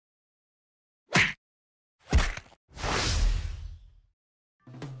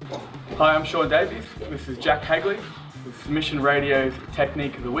Hi, I'm Shawn Davies. This is Jack Hagley with Submission Radio's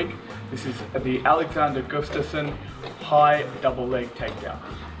Technique of the Week. This is the Alexander Gustafsson High Double Leg Takedown.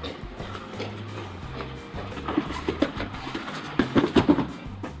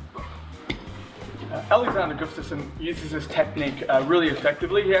 Alexander Gustafsson uses this technique really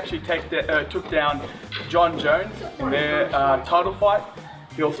effectively. He actually took down John Jones in their title fight.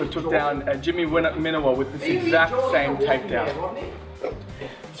 He also took down Jimmy Minowa with this exact same takedown.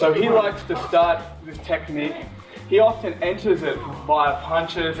 So he likes to start this technique. He often enters it via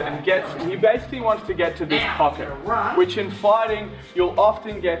punches and he basically wants to get to this pocket, which in fighting, you'll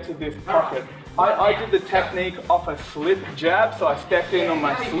often get to this pocket. I did the technique off a slip jab, so I stepped in on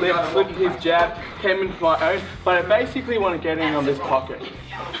my slip, slipped his jab, came into my own, but I basically want to get in on this pocket.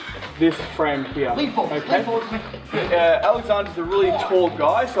 This frame here, okay? Alexander's a really tall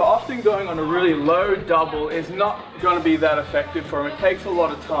guy, so often going on a really low double is not going to be that effective for him. It takes a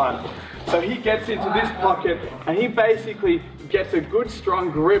lot of time. So he gets into this pocket and he basically gets a good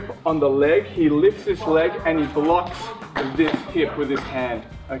strong grip on the leg. He lifts this leg and he blocks this hip with his hand,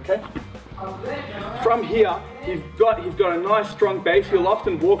 okay? From here, he's got a nice strong base. He'll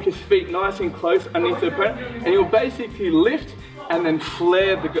often walk his feet nice and close underneath the opponent, and he'll basically lift and then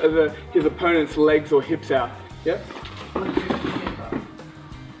flare his opponent's legs or hips out. Yeah?